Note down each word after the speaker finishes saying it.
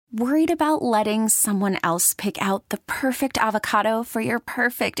Worried about letting someone else pick out the perfect avocado for your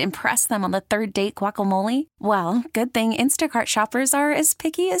perfect impress them on the third date guacamole? Well, good thing Instacart shoppers are as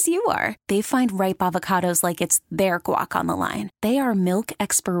picky as you are. They find ripe avocados like it's their guac on the line. They are milk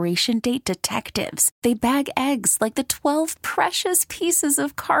expiration date detectives. They bag eggs like the 12 precious pieces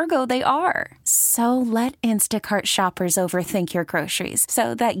of cargo they are. So let Instacart shoppers overthink your groceries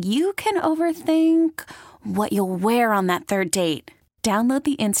so that you can overthink what you'll wear on that third date. Download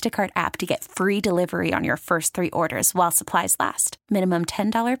the Instacart app to get free delivery on your first 3 orders while supplies last. Minimum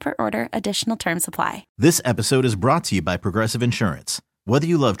 $10 per order. Additional terms apply. This episode is brought to you by Progressive Insurance. Whether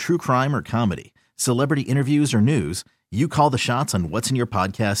you love true crime or comedy, celebrity interviews or news, you call the shots on what's in your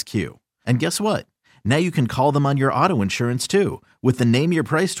podcast queue. And guess what? Now you can call them on your auto insurance too with the Name Your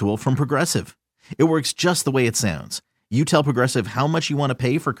Price tool from Progressive. It works just the way it sounds. You tell Progressive how much you want to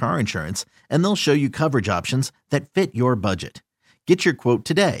pay for car insurance, and they'll show you coverage options that fit your budget. Get your quote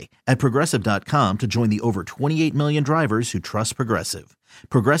today at Progressive.com to join the over 28 million drivers who trust Progressive.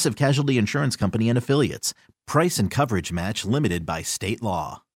 Progressive Casualty Insurance Company and Affiliates. Price and coverage match limited by state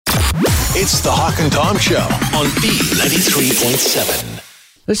law. It's the Hawk and Tom Show on B93.7.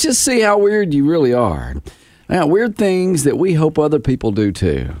 Let's just see how weird you really are. Now, weird things that we hope other people do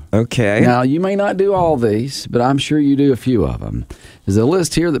too. Okay. Now, you may not do all these, but I'm sure you do a few of them. There's a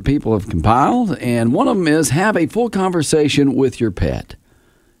list here that people have compiled, and one of them is have a full conversation with your pet.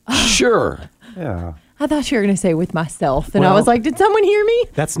 Sure. Yeah. I thought you were going to say with myself. And I was like, did someone hear me?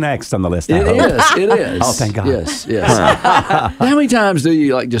 That's next on the list. It is. Oh, thank God. Yes. How many times do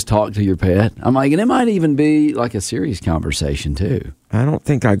you just talk to your pet? I'm like, and it might even be like a serious conversation too. I don't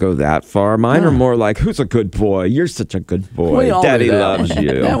think I go that far. Mine are more like, who's a good boy? You're such a good boy. Daddy loves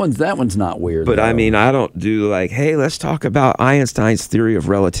you. That one's not weird. But though. I mean, I don't do like, hey, let's talk about Einstein's theory of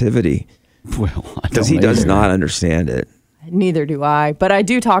relativity. Well, because he does not understand it. Neither do I. But I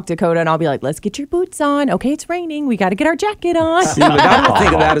do talk to Coda, and I'll be like, let's get your boots on. Okay, it's raining. We got to get our jacket on. See, but I don't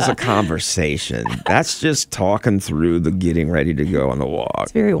think of that as a conversation. That's just talking through the getting ready to go on the walk.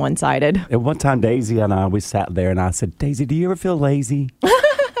 It's very one-sided. At one time, Daisy and I, we sat there, and I said, Daisy, do you ever feel lazy?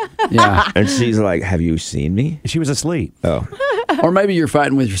 Yeah. And she's like, have you seen me? She was asleep. Oh. Or maybe you're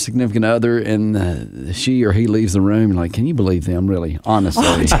fighting with your significant other and she or he leaves the room and like, can you believe them, really? Honestly.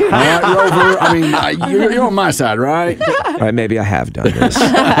 All right, Rover, I mean, you're on my side, right? All right, maybe I have done this.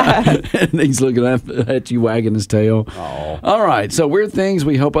 And he's looking at you wagging his tail. Oh. All right, so weird things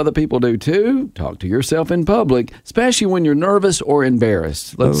we hope other people do too. Talk to yourself in public, especially when you're nervous or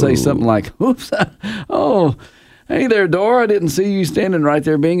embarrassed. Let's say something like, oops, oh, hey there, Dora. I didn't see you standing right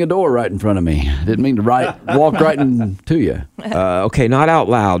there being a door right in front of me. Didn't mean to walk right into you. Okay, not out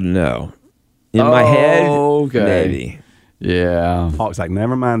loud, no. In my head, maybe. Yeah. Hawk's like,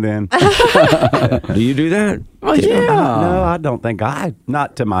 never mind then. Do you do that? Oh, yeah. No, I don't think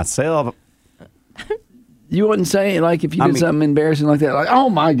not to myself. You wouldn't say, like, if you did something embarrassing like that, like, oh,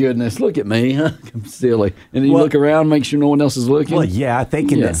 my goodness, look at me. I'm silly. And then you look around, make sure no one else is looking. Well, yeah,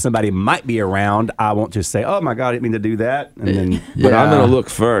 thinking that somebody might be around, I won't just say, oh, my God, I didn't mean to do that. And then, But I'm going to look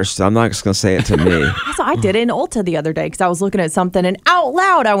first. I'm not just going to say it to me. So I did it in Ulta the other day because I was looking at something and out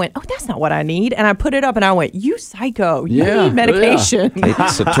loud I went, oh, that's not what I need. And I put it up and I went, you psycho. You need medication. Yeah.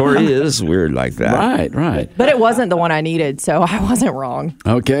 So Tori is weird like that. Right. But it wasn't the one I needed, so I wasn't wrong.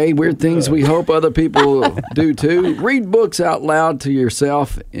 Okay, weird things we hope other people do too. Read books out loud to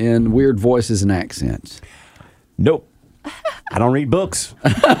yourself in weird voices and accents. Nope. I don't read books.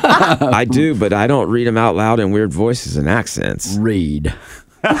 I do, but I don't read them out loud in weird voices and accents. Read.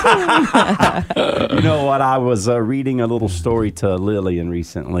 You know what? I was reading a little story to Lillian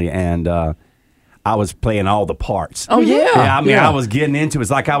recently, and I was playing all the parts. Oh, yeah. I mean, I was getting into it.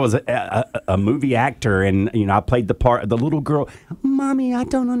 It's like I was a movie actor, and, I played the part of the little girl. Mommy, I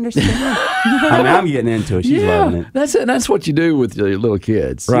don't understand. I mean, I'm getting into it. She's loving it. That's it. That's what you do with your little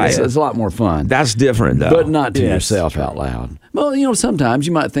kids. Right. It's a lot more fun. That's different, though. But not to yourself out loud. Well, sometimes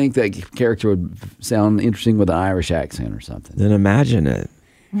you might think that character would sound interesting with an Irish accent or something. Then imagine it.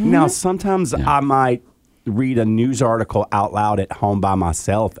 Now, sometimes I might read a news article out loud at home by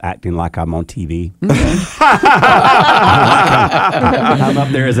myself, acting like I'm on TV. I'm up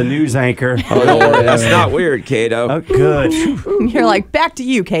there as a news anchor. That's not weird, Kato. Oh, good. You're like, back to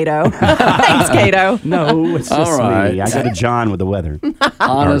you, Kato. Thanks, Kato. No, it's just right. me. I go to John with the weather.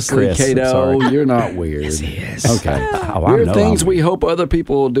 Honestly, Chris, Kato, you're not weird. Yes, he is. Okay. Weird things we hope other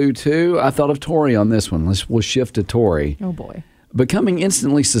people will do too. I thought of Tori on this one. We'll shift to Tori. Oh, boy. Becoming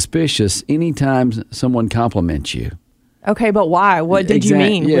instantly suspicious anytime someone compliments you. Okay, but why? What did you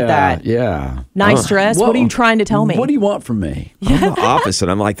mean with that? Yeah. Nice dress? What are you trying to tell me? What do you want from me? I'm the opposite.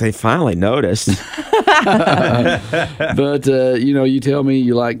 I'm like, they finally noticed. But, you tell me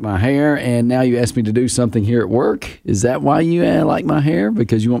you like my hair, and now you ask me to do something here at work. Is that why you like my hair?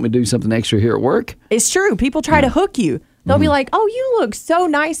 Because you want me to do something extra here at work? It's true. People try to hook you. They'll be like, oh, you look so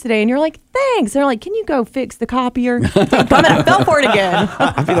nice today. And you're like, thanks. And they're like, can you go fix the copier? I fell for it again.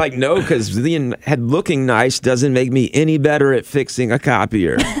 I'd be like, no, because looking nice doesn't make me any better at fixing a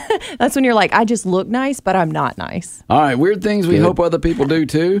copier. That's when you're like, I just look nice, but I'm not nice. All right, weird things we hope other people do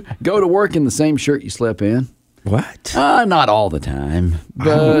too. Go to work in the same shirt you slept in. What? Not all the time. I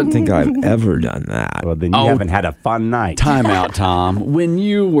But don't think I've ever done that. Well, then you haven't had a fun night. time out, Tom. When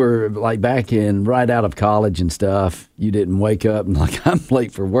you were like back in right out of college and stuff, you didn't wake up and like, I'm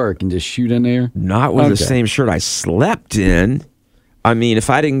late for work and just shoot in there? Not with the Okay. same shirt I slept in. I mean, if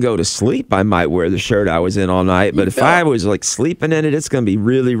I didn't go to sleep, I might wear the shirt I was in all night. But if I was like sleeping in it, it's going to be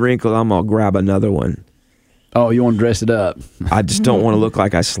really wrinkled. I'm going to grab another one. Oh, you want to dress it up? I just don't want to look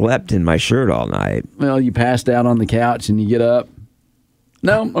like I slept in my shirt all night. Well, you passed out on the couch and you get up.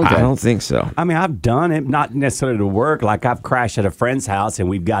 No? Okay. I don't think so. I mean, I've done it, not necessarily to work. Like, I've crashed at a friend's house, and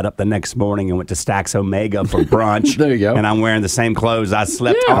we've got up the next morning and went to Stax Omega for brunch. There you go. And I'm wearing the same clothes I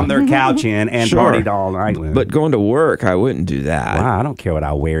slept Yeah. on their couch in and Sure. partied all night with. But going to work, I wouldn't do that. wow, I don't care what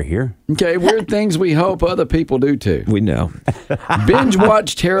I wear here. Okay, weird things we hope other people do too. We know. Binge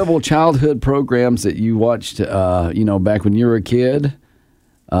watch terrible childhood programs that you watched, back when you were a kid.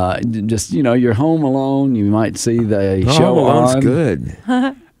 Just, you're home alone. You might see the show Home Alone's on. good.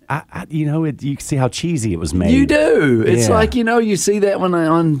 You see how cheesy it was made. You do. It's Yeah. like, you see that when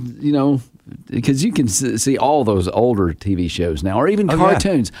because you can see all those older TV shows now, or even yeah.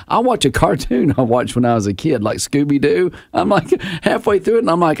 cartoons. I watch a cartoon I watched when I was a kid, like Scooby-Doo. I'm like halfway through it, and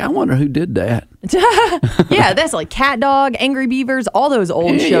I'm like, I wonder who did that. Yeah, that's like Cat Dog, Angry Beavers, all those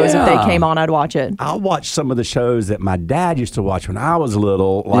old shows. If they Yeah. came on, I'd watch it. I'll watch some of the shows that my dad used to watch when I was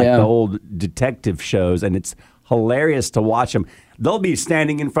little, like Yeah. the old detective shows, and it's hilarious to watch them. They'll be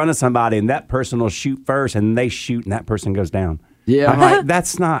standing in front of somebody, and that person will shoot first, and they shoot, and that person goes down. Yeah. I'm like,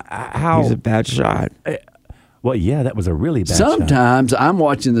 that's not how. He's a bad shot. Well, yeah, that was a really bad shot. Sometimes I'm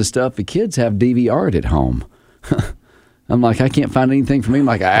watching the stuff the kids have DVR'd at home. I'm like, I can't find anything for me. I'm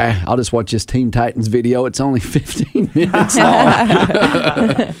like, I'll just watch this Teen Titans video. It's only 15 minutes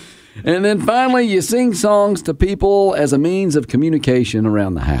long. And then finally, you sing songs to people as a means of communication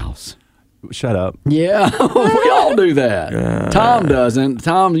around the house. Shut up. Yeah, we all do that. Tom doesn't.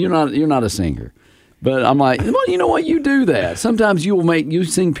 Tom, you're not a singer. But I'm like, well, you know what? You do that. Sometimes you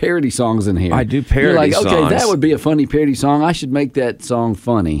sing parody songs in here. I do You're parody like, okay, songs. that would be a funny parody song. I should make that song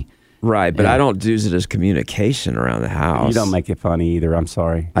funny. Right, but Yeah. I don't use it as communication around the house. You don't make it funny either. I'm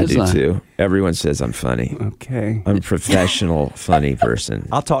sorry. I It's do not. too. Everyone says I'm funny. Okay. I'm a professional funny person.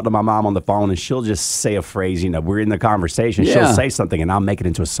 I'll talk to my mom on the phone, and she'll just say a phrase. We're in the conversation. Yeah. She'll say something, and I'll make it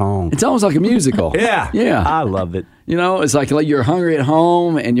into a song. It's almost like a musical. Yeah. Yeah. I love it. It's like you're hungry at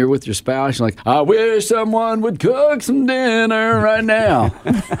home and you're with your spouse. You're like, I wish someone would cook some dinner right now.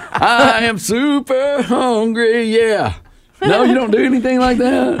 I am super hungry. Yeah. No, you don't do anything like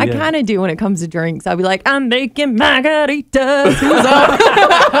that? I kind of do when it comes to drinks. I'll be like, I'm making margaritas.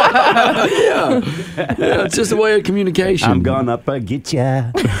 Yeah, it's just a way of communication. I'm gonna forget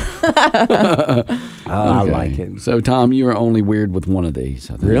ya. I like it. So, Tom, you are only weird with one of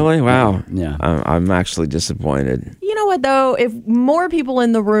these. I think. Really? Wow. Yeah. I'm actually disappointed. You know what, though? If more people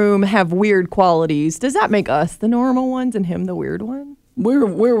in the room have weird qualities, does that make us the normal ones and him the weird one? We're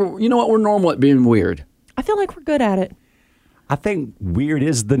we're normal at being weird. I feel like we're good at it. I think weird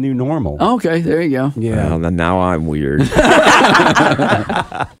is the new normal. Okay, there you go. Yeah. Well, then now I'm weird. It's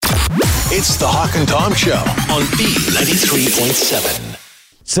the Hawk and Tom Show on B93.7.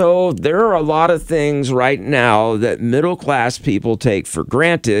 So there are a lot of things right now that middle class people take for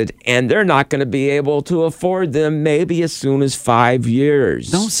granted, and they're not going to be able to afford them maybe as soon as 5 years.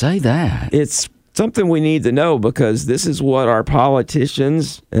 Don't say that. It's something we need to know, because this is what our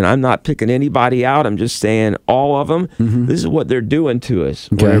politicians, and I'm not picking anybody out, I'm just saying all of them, this is what they're doing to us.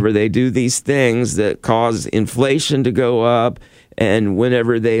 Okay. Whenever they do these things that cause inflation to go up, and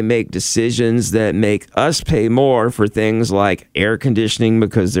whenever they make decisions that make us pay more for things like air conditioning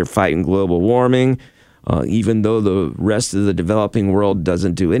because they're fighting global warming, even though the rest of the developing world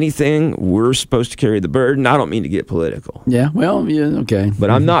doesn't do anything, we're supposed to carry the burden. I don't mean to get political. Yeah, well, yeah, okay. But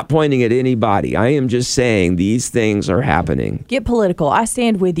I'm not pointing at anybody. I am just saying these things are happening. Get political. I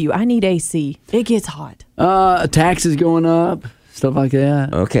stand with you. I need AC. It gets hot. Taxes going up. stuff like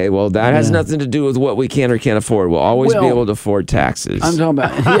that. Okay, well, that has nothing to do with what we can or can't afford. We'll always be able to afford taxes. I'm talking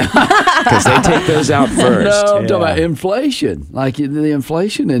about because they take those out first. No, I'm talking about inflation. Like the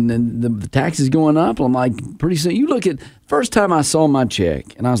inflation and the taxes going up. I'm like, pretty soon. You look at first time I saw my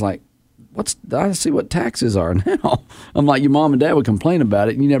check, and I was like, I see what taxes are now. I'm like, your mom and dad would complain about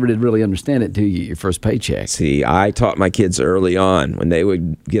it, and you never did really understand it till you get your first paycheck. See, I taught my kids early on when they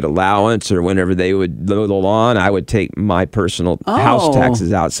would get allowance or whenever they would mow the lawn, I would take my personal house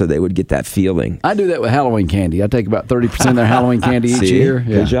taxes out so they would get that feeling. I do that with Halloween candy. I take about 30% of their Halloween candy each year.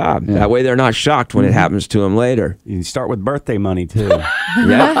 Good job. Yeah. That way they're not shocked when it happens to them later. You start with birthday money, too.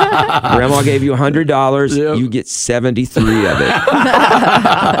 Yeah. Grandma gave you $100. Yep. You get 73 of it.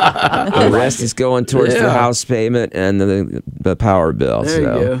 The rest is going towards the house payment and the power bill. There you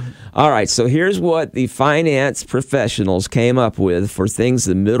go. All right, so here's what the finance professionals came up with for things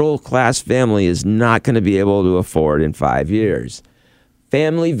the middle-class family is not going to be able to afford in 5 years.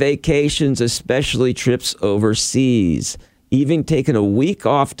 Family vacations, especially trips overseas. Even taking a week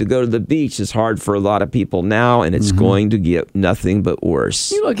off to go to the beach is hard for a lot of people now, and it's going to get nothing but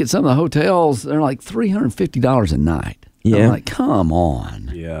worse. You look at some of the hotels, they're like $350 a night. Yeah. I'm like, come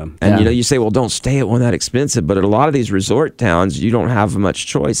on. Yeah. And, you say, well, don't stay at one that expensive. But at a lot of these resort towns, you don't have much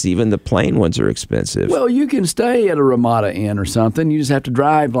choice. Even the plain ones are expensive. Well, you can stay at a Ramada Inn or something. You just have to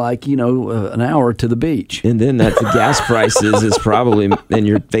drive an hour to the beach. And then the gas prices is probably, and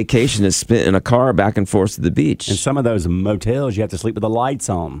your vacation is spent in a car back and forth to the beach. And some of those motels, you have to sleep with the lights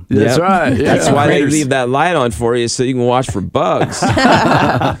on. That's right. Yeah. That's why they leave that light on for you so you can watch for bugs.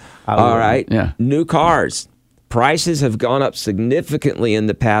 All right. Yeah. New cars. Prices have gone up significantly in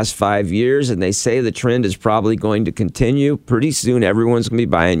the past 5 years, and they say the trend is probably going to continue. Pretty soon, everyone's going to be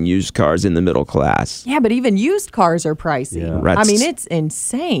buying used cars in the middle class. Yeah, but even used cars are pricey. Yeah. I mean, it's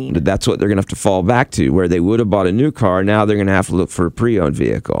insane. But that's what they're going to have to fall back to, where they would have bought a new car. Now they're going to have to look for a pre-owned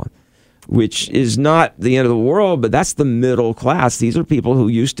vehicle, which is not the end of the world, but that's the middle class. These are people who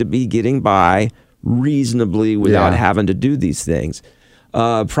used to be getting by reasonably without having to do these things.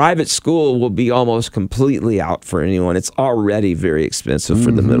 Private school will be almost completely out for anyone. It's already very expensive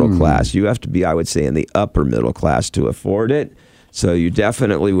for the middle class. You have to be, I would say, in the upper middle class to afford it. So you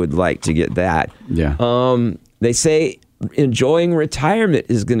definitely would like to get that. Yeah. They say enjoying retirement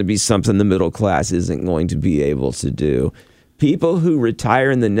is going to be something the middle class isn't going to be able to do. People who retire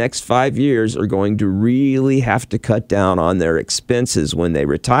in the next 5 years are going to really have to cut down on their expenses when they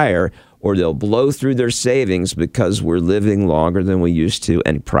retire, or they'll blow through their savings because we're living longer than we used to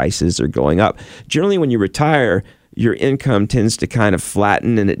and prices are going up. Generally, when you retire, your income tends to kind of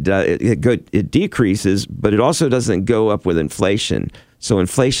flatten and it decreases, but it also doesn't go up with inflation. So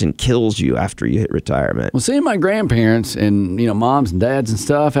inflation kills you after you hit retirement. Well, seeing my grandparents and moms and dads and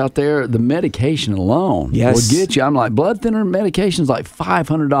stuff out there, the medication alone will get you. I'm like, blood thinner medication's like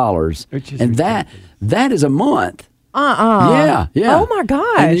 $500, and that is a month. Yeah. Oh my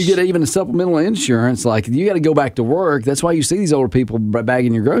gosh. And you get even a supplemental insurance. Like, you got to go back to work. That's why you see these older people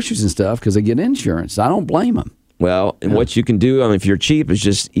bagging your groceries and stuff, because they get insurance. I don't blame them. Well, and what you can do, if you're cheap, is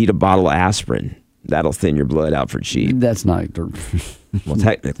just eat a bottle of aspirin. That'll thin your blood out for cheap. That's not. Well,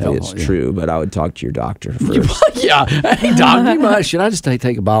 technically it's true, but I would talk to your doctor first. Yeah. Hey, doc, should I just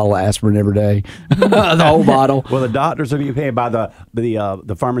take a bottle of aspirin every day? The whole bottle? Well, the doctors are being paid by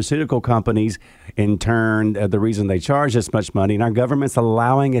the pharmaceutical companies. In turn, the reason they charge this much money, and our government's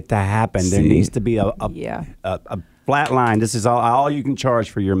allowing it to happen. There needs to be a flat line. This is all you can charge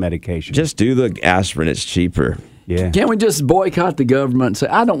for your medication. Just do the aspirin. It's cheaper. Yeah. Can't we just boycott the government and say,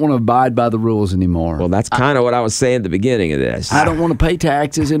 I don't want to abide by the rules anymore? Well, that's kind of what I was saying at the beginning of this. I don't want to pay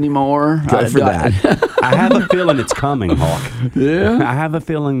taxes anymore. Go for that. I have a feeling it's coming, Hawk. Yeah. I have a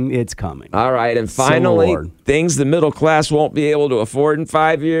feeling it's coming. All right. And finally, things the middle class won't be able to afford in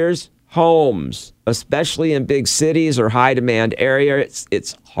 5 years. Homes, especially in big cities or high demand areas,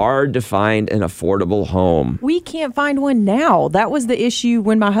 it's hard to find an affordable home. We can't find one now. That was the issue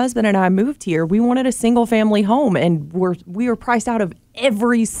when my husband and I moved here. We wanted a single family home, and we were priced out of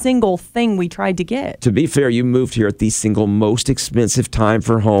every single thing we tried to get. To be fair, you moved here at the single most expensive time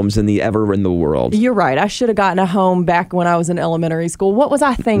for homes in the world. You're right. I should have gotten a home back when I was in elementary school. What was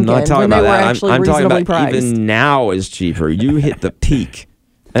I thinking I'm not talking when about they were that. actually I'm talking reasonably about priced? even now is cheaper. You hit the peak.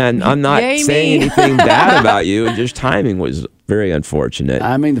 And I'm not Yay, saying me. anything bad about you. Just timing was very unfortunate.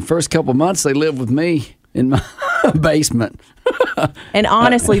 I mean, the first couple months they lived with me in my basement. And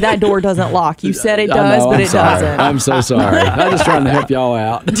honestly, that door doesn't lock. You said it does, but it doesn't. I'm so sorry. I'm just trying to help y'all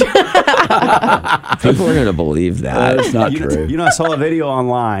out. People are going to believe that. That's not true. I saw a video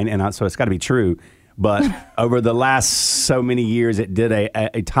online, and so it's got to be true. But over the last so many years, it did a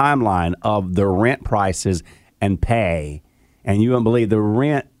timeline of the rent prices and pay. and you wouldn't believe the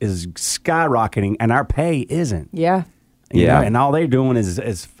rent is skyrocketing, and our pay isn't. Yeah. You know, and all they're doing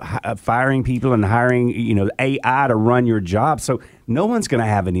is firing people and hiring, AI to run your job. So no one's going to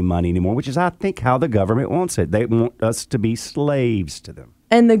have any money anymore, which is, I think, how the government wants it. They want us to be slaves to them.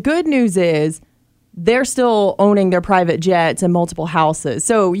 And the good news is they're still owning their private jets and multiple houses.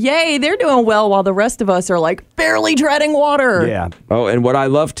 So, yay, they're doing well while the rest of us are like barely treading water. Yeah. Oh, and what I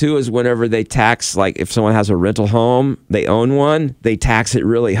love too is whenever they tax, like if someone has a rental home, they own one, they tax it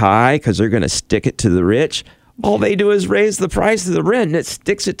really high because they're going to stick it to the rich. All they do is raise the price of the rent, and it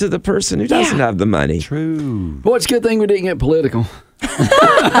sticks it to the person who doesn't have the money. True. Boy, it's a good thing we didn't get political. We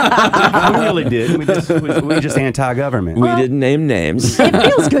really did. We just anti-government. We didn't name names. It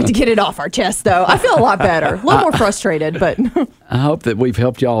feels good to get it off our chest, though. I feel a lot better. A little more frustrated, but I hope that we've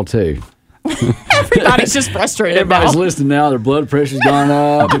helped y'all too. everybody's just frustrated. Everybody's now. listening now. Their blood pressure's gone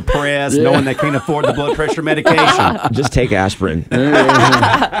up. Depressed, knowing they can't afford the blood pressure medication. Just take aspirin.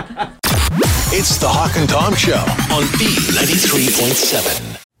 It's the Hawk and Tom Show on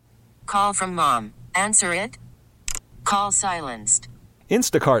B93.7. Call from mom. Answer it. Call silenced.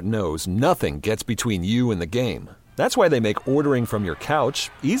 Instacart knows nothing gets between you and the game. That's why they make ordering from your couch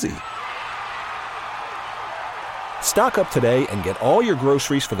easy. Stock up today and get all your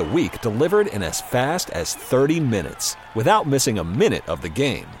groceries for the week delivered in as fast as 30 minutes without missing a minute of the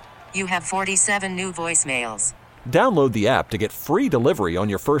game. You have 47 new voicemails. Download the app to get free delivery on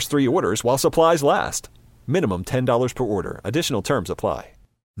your first 3 orders while supplies last. Minimum $10 per order. Additional terms apply.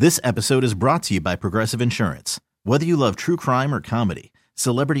 This episode is brought to you by Progressive Insurance. Whether you love true crime or comedy,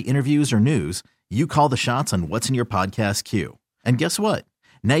 celebrity interviews or news, you call the shots on what's in your podcast queue. And guess what?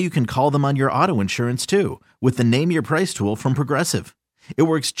 Now you can call them on your auto insurance too with the Name Your Price tool from Progressive. It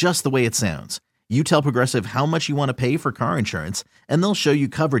works just the way it sounds. You tell Progressive how much you want to pay for car insurance, and they'll show you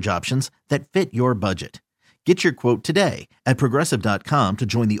coverage options that fit your budget. Get your quote today at Progressive.com to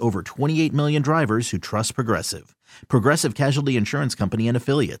join the over 28 million drivers who trust Progressive. Progressive Casualty Insurance Company and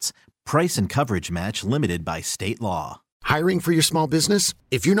Affiliates. Price and coverage match limited by state law. Hiring for your small business?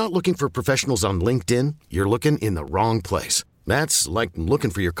 If you're not looking for professionals on LinkedIn, you're looking in the wrong place. That's like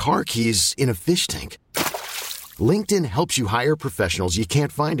looking for your car keys in a fish tank. LinkedIn helps you hire professionals you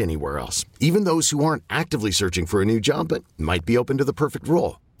can't find anywhere else, even those who aren't actively searching for a new job but might be open to the perfect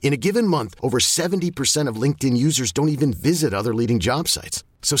role. In a given month, over 70% of LinkedIn users don't even visit other leading job sites.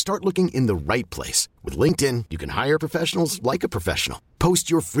 So start looking in the right place. With LinkedIn, you can hire professionals like a professional. Post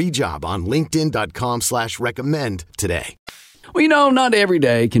your free job on linkedin.com/recommend today. Well, not every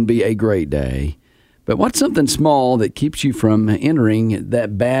day can be a great day. But what's something small that keeps you from entering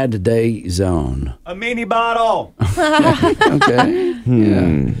that bad day zone? A mini bottle. Okay.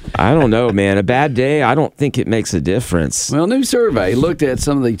 Yeah. I don't know, man. A bad day, I don't think it makes a difference. Well, a new survey looked at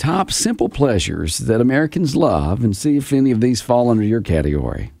some of the top simple pleasures that Americans love and see if any of these fall under your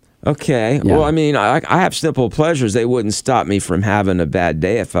category. Okay. Yeah. Well, I mean, I have simple pleasures. They wouldn't stop me from having a bad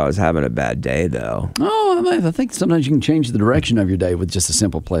day if I was having a bad day, though. Oh, I think sometimes you can change the direction of your day with just a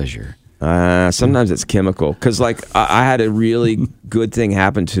simple pleasure. Sometimes it's chemical. Because, I had a really good thing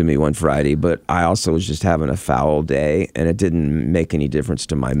happen to me one Friday, but I also was just having a foul day, and it didn't make any difference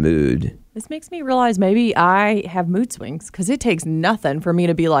to my mood. This makes me realize maybe I have mood swings because it takes nothing for me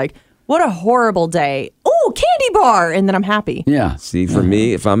to be like, what a horrible day. Oh, candy bar. And then I'm happy. Yeah. See, for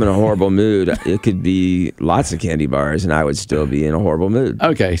me, if I'm in a horrible mood, it could be lots of candy bars, and I would still be in a horrible mood.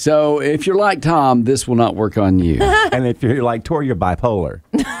 Okay, so if you're like Tom, this will not work on you. And if you're like Tori, you're bipolar.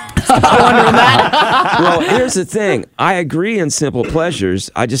 Well, here's the thing. I agree in simple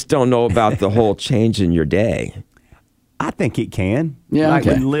pleasures. I just don't know about the whole change in your day. I think it can. Yeah, like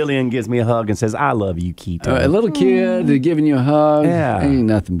okay. when Lillian gives me a hug and says, I love you, Kato. A little kid giving you a hug, ain't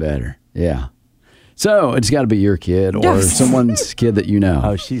nothing better. Yeah. So it's got to be your kid or someone's kid that you know.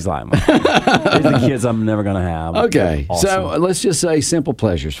 Oh, she's like mine. These are the kids I'm never going to have. Okay, Awesome. so let's just say simple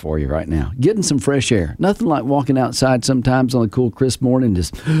pleasures for you right now. Getting some fresh air. Nothing like walking outside sometimes on a cool, crisp morning.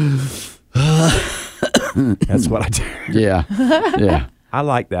 Just That's what I do. yeah, yeah. I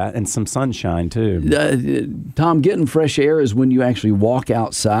like that. And some sunshine, too. Tom, getting fresh air is when you actually walk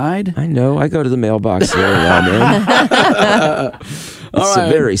outside. I know. I go to the mailbox there now, man. It's a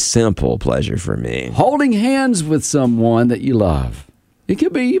very simple pleasure for me. Holding hands with someone that you love. It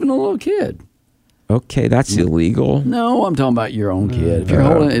could be even a little kid. Okay, that's illegal. No, I'm talking about your own kid. If you're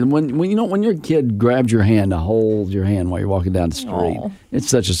holding, when your kid grabs your hand to hold your hand while you're walking down the street, it's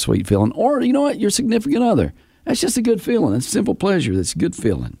such a sweet feeling. Or you know what, your significant other. That's just a good feeling. It's a simple pleasure. That's a good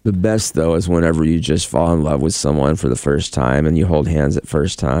feeling. The best, though, is whenever you just fall in love with someone for the first time and you hold hands at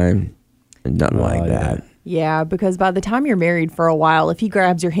first time. And nothing like that. Yeah, because by the time you're married for a while, if he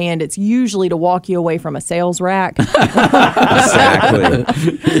grabs your hand, it's usually to walk you away from a sales rack. Exactly.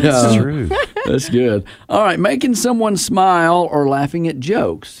 That's true. That's good. All right, making someone smile or laughing at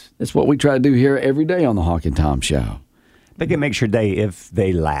jokes. That's what we try to do here every day on the Hawk and Tom Show. I think it makes your day if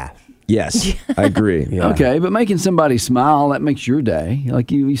they laugh. Yes, I agree. Yeah. Okay, but making somebody smile, that makes your day.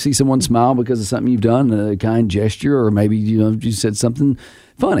 Like you see someone smile because of something you've done, a kind gesture, or maybe you said something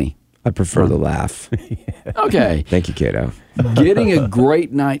funny. I prefer the laugh. Okay. Thank you, Kato. Getting a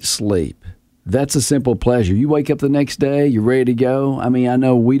great night's sleep. That's a simple pleasure. You wake up the next day, you're ready to go. I mean, I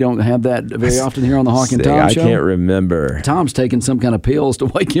know we don't have that very often here on the Hawk and Tom Show. I can't remember. Tom's taking some kind of pills to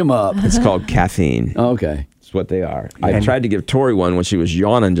wake him up. It's called caffeine. Okay. That's what they are. I tried to give Tori one when she was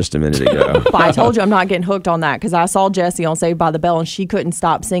yawning just a minute ago. But I told you I'm not getting hooked on that because I saw Jessie on Saved by the Bell and she couldn't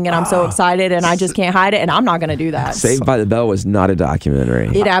stop singing. I'm so excited and I just can't hide it, and I'm not going to do that. Saved by the Bell was not a documentary.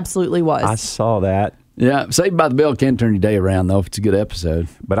 It absolutely was. I saw that. Yeah, Saved by the Bell can turn your day around, though, if it's a good episode.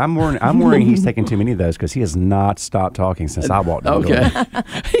 But I'm worrying he's taking too many of those because he has not stopped talking since I walked in the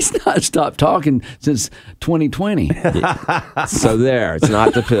door. He's not stopped talking since 2020. So there, it's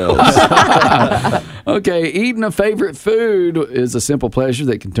not the pills. Okay, eating a favorite food is a simple pleasure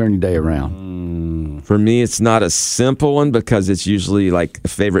that can turn your day around. For me, it's not a simple one because it's usually like a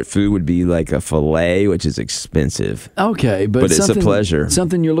favorite food would be like a filet, which is expensive. Okay, but it's a pleasure.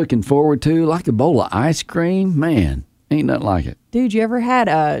 Something you're looking forward to, like a bowl of ice cream. Man, ain't nothing like it. Dude, you ever had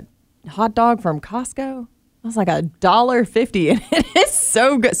a hot dog from Costco? It was like $1.50 and it is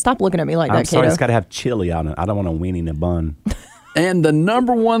so good. Stop looking at me like that, I'm sorry, Kato. it's got to have chili on it. I don't want a weenie in a bun. And the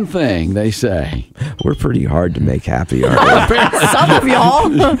number one thing they say. We're pretty hard to make happy, aren't we? Some of y'all.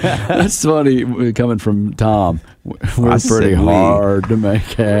 That's funny coming from Tom. We're pretty hard to make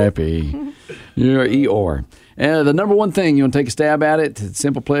happy. You're Eeyore. And the number one thing, you want to take a stab at it?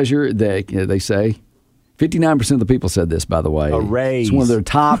 Simple pleasure, they say. 59% of the people said this, by the way. A raise. It's one of their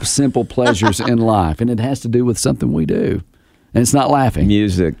top simple pleasures in life, and it has to do with something we do. And it's not laughing.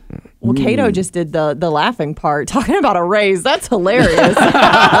 Music. Well, Kato just did the laughing part, talking about a raise. That's hilarious.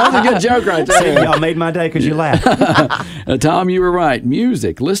 That was a good joke right there. Y'all made my day because you laughed. Tom, you were right.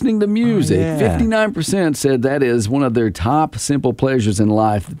 Music. Listening to music. Oh, yeah. 59% said that is one of their top simple pleasures in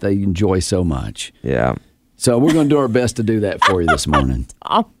life that they enjoy so much. Yeah. So we're going to do our best to do that for you this morning.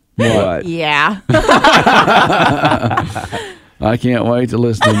 What? Yeah. I can't wait to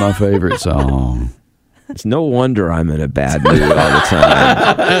listen to my favorite song. It's no wonder I'm in a bad mood all the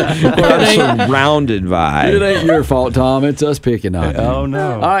time. I'm surrounded by. It ain't your fault, Tom. It's us picking on you. Oh,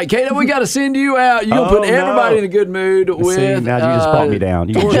 no. All right, Kato, we got to send you out. You're going to put everybody in a good mood with. See, now you just brought me down.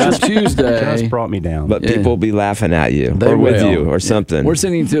 You Torture Tuesday. just brought me down. But people will be laughing at you They or with will. you or something. We're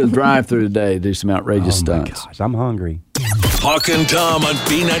sending you to a drive-through today to do some outrageous stunts. Gosh, I'm hungry. Hawk and Tom on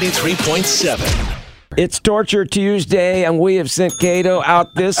B93.7. It's Torture Tuesday, and we have sent Kato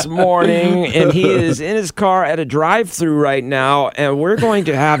out this morning, and he is in his car at a drive-thru right now, and we're going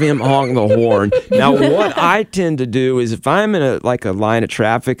to have him honk the horn. Now, what I tend to do is if I'm in a line of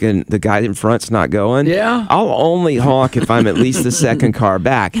traffic and the guy in front's not going, I'll only honk if I'm at least the second car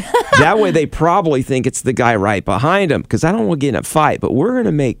back. That way they probably think it's the guy right behind him, because I don't want to get in a fight, but we're going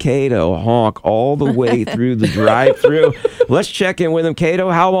to make Kato honk all the way through the drive-thru. Let's check in with him. Kato,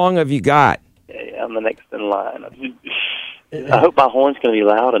 how long have you got? I'm the next in line. I hope my horn's going to be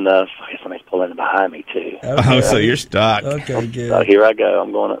loud enough. I guess somebody's pulling behind me, too. Okay. Oh, so you're stuck. Okay, good. So here I go.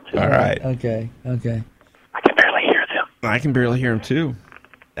 I'm going up to All right. Okay. I can barely hear them. I can barely hear him, too.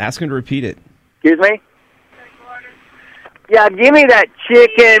 Ask him to repeat it. Excuse me? Yeah, give me that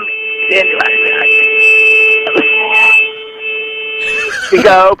chicken. You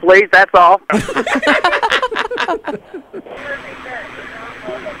go, please. That's all.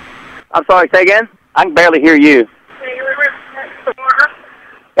 I'm sorry, say again? I can barely hear you.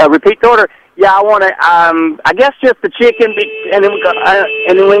 Repeat the order. Yeah, I want to. I guess just the chicken, and then we're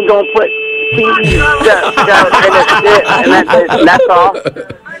gonna put cheese, and that's all.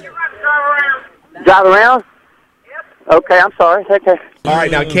 Drive around. Okay, I'm sorry. Okay. All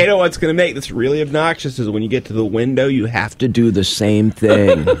right, now, Kato, what's going to make this really obnoxious is when you get to the window, you have to do the same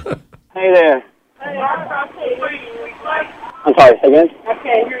thing. Hey there. I'm sorry, say again? I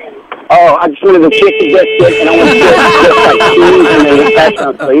can't hear you. Oh, I just wanted the chicken biscuit, and I want to just like cheese and then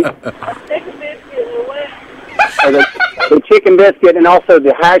the please. Chicken biscuit and what? The chicken biscuit and also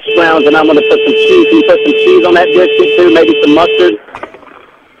the hash browns, and I'm going to put some cheese. Can you put some cheese on that biscuit, too? Maybe some mustard?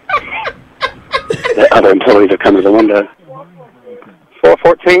 The other employees are coming to the window.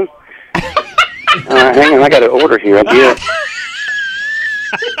 414? All right, hang on. I got an order here. I'll get it.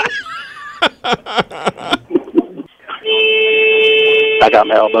 I got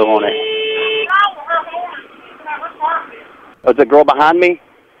my elbow on it. Oh, the girl behind me?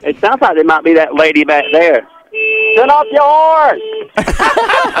 It sounds like it might be that lady back there. Turn off your horn!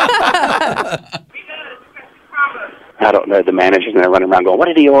 I don't know. The manager's there running around going, what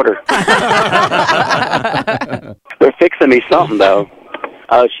did he order? They're fixing me something, though.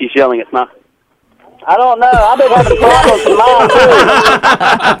 Oh, she's yelling. It's not. I don't know. I've been having problems with mine, too.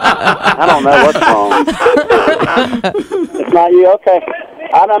 I don't know what's wrong. It's not you? Okay.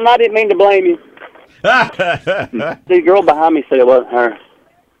 I didn't mean to blame you. The girl behind me said it wasn't her. Is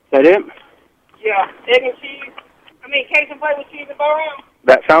that it? Yeah. Egg and cheese. Cajun flavor cheese and brown.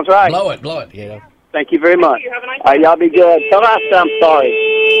 That sounds right. Blow it, yeah. Thank you very much. You. Have a nice All right, y'all be good. Tell us I'm sorry.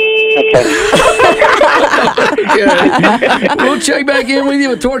 Good. We'll check back in with you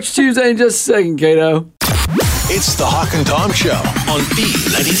with Torch Tuesday in just a second, Kato. It's the Hawk and Tom Show on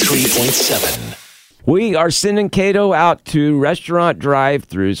B93.7. We are sending Kato out to restaurant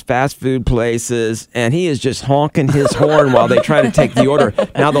drive-thrus, fast food places, and he is just honking his horn while they try to take the order.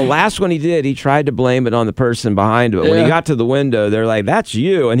 Now, the last one he did, he tried to blame it on the person behind him. But when he got to the window, they're like, that's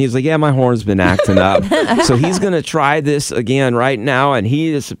you. And he's like, yeah, my horn's been acting up. So he's going to try this again right now, and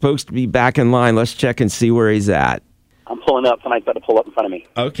he is supposed to be back in line. Let's check and see where he's at. I'm pulling up. Somebody's about to pull up in front of me.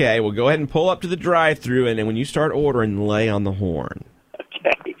 Okay, well, go ahead and pull up to the drive-thru, and then when you start ordering, lay on the horn.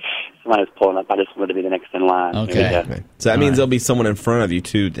 Okay. Somebody's pulling up. I just wanted to be the next in line. Okay. So that means there'll be someone in front of you,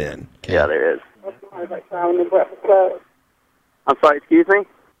 too, then. Okay. Yeah, there is. I'm sorry, excuse me?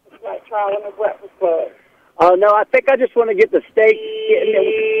 It's like trial in the breakfast club. Oh, no, I think I just want to get the steak and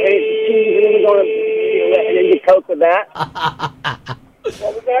cheese, and then we're going to get Coke with that.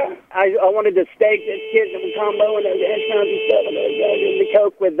 What was that? I wanted the steak, the kids, and the combo, and the head pounds and stuff, and the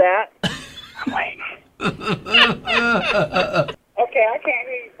Coke with that. I'm waiting. Okay, I can't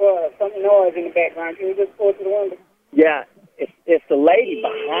hear you for some noise in the background. Can you just pull to the window? Yeah, it's the lady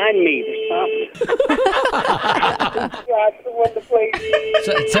behind me or something. Drive to the window,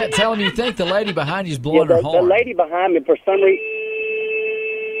 please. So, tell him you think the lady behind you is blowing her horn. The lady behind me, for some reason,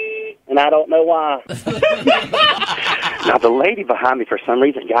 and I don't know why. Now, the lady behind me, for some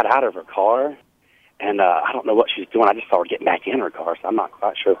reason, got out of her car, and I don't know what she was doing. I just saw her getting back in her car, so I'm not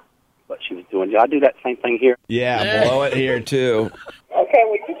quite sure what she was doing. Do I do that same thing here? Yeah, blow it here, too. Okay,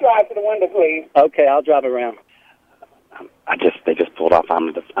 will you drive to the window, please? Okay, I'll drive around. They just pulled off. I'm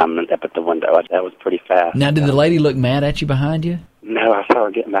up at the window. That was pretty fast. Now, did the lady look mad at you behind you? No, I saw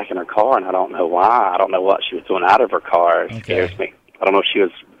her getting back in her car, and I don't know why. I don't know what she was doing out of her car. It scares me. I don't know if she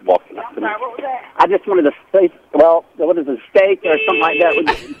was walking up to me. What was that? I just wanted a steak. Well, what is a steak or something like that with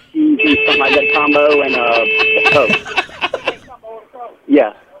cheese and something like that combo and Coke.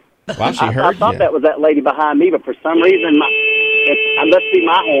 Yeah. Well, she heard I thought that was that lady behind me, but for some reason, it must be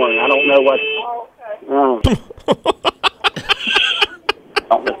my horn. I don't know what. Oh.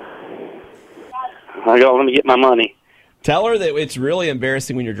 Let me get my money. Tell her that it's really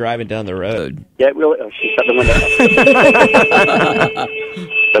embarrassing when you're driving down the road. Yeah, it really. Oh, she shut the window.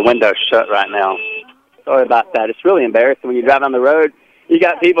 The window's shut right now. Sorry about that. It's really embarrassing when you drive on the road. You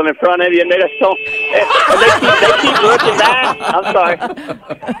got people in front of you, and they just don't. They keep looking back. I'm sorry.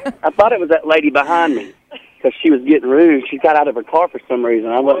 I thought it was that lady behind me because she was getting rude. She got out of her car for some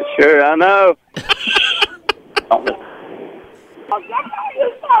reason. I wasn't sure. I know.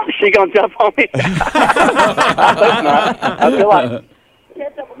 Is she gonna jump on me? I hope not. I feel like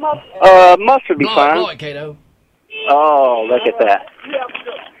mustard would be fine. Blow it, Kato. Oh, look at that.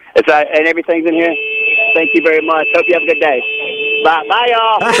 Is that and everything's in here? Thank you very much. Hope you have a good day. Bye,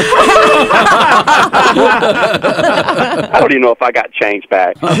 y'all. I don't even know if I got change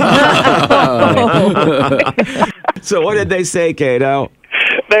back. So what did they say, Kato?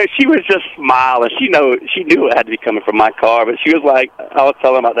 No, she was just smiling. She knew it had to be coming from my car, but she was like, I was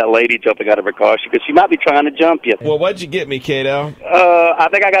telling about that lady jumping out of her car because she might be trying to jump you. Well, what'd you get me, Kato? I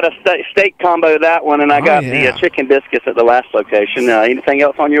think I got a steak combo, that one, and I got the chicken biscuits at the last location. Anything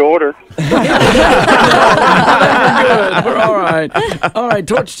else on your order? Good. We're all right. All right,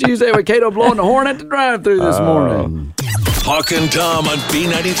 Torch Tuesday with Kato blowing the horn at the drive-thru this morning. Hawk and Tom on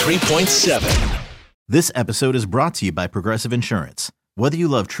B93.7. This episode is brought to you by Progressive Insurance. Whether you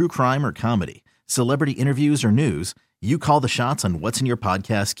love true crime or comedy, celebrity interviews or news, you call the shots on what's in your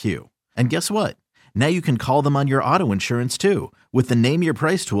podcast queue. And guess what? Now you can call them on your auto insurance too with the Name Your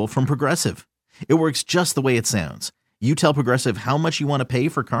Price tool from Progressive. It works just the way it sounds. You tell Progressive how much you want to pay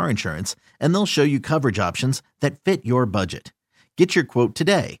for car insurance, and they'll show you coverage options that fit your budget. Get your quote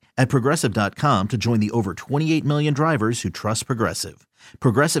today at Progressive.com to join the over 28 million drivers who trust Progressive.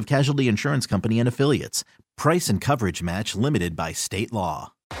 Progressive Casualty Insurance Company and Affiliates. Price and coverage match limited by state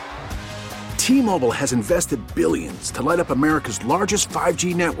law. T-Mobile has invested billions to light up America's largest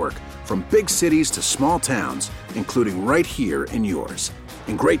 5G network, from big cities to small towns, including right here in yours.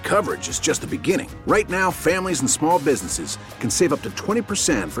 And great coverage is just the beginning. Right now, families and small businesses can save up to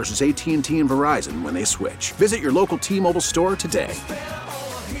 20% versus AT&T and Verizon when they switch. Visit your local T-Mobile store today.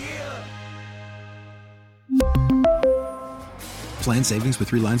 Plan savings with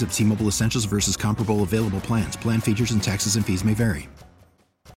 3 lines of T-Mobile Essentials versus comparable available plans. Plan features and taxes and fees may vary.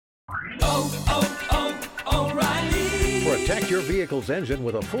 Protect your vehicle's engine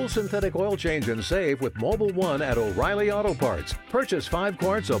with a full synthetic oil change and save with Mobil 1 at O'Reilly Auto Parts. Purchase 5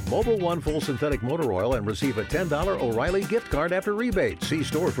 quarts of Mobil 1 full synthetic motor oil and receive a $10 O'Reilly gift card after rebate. See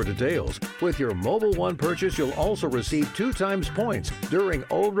store for details. With your Mobil 1 purchase, you'll also receive 2 times points during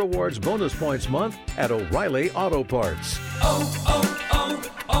O Rewards Bonus Points Month at O'Reilly Auto Parts.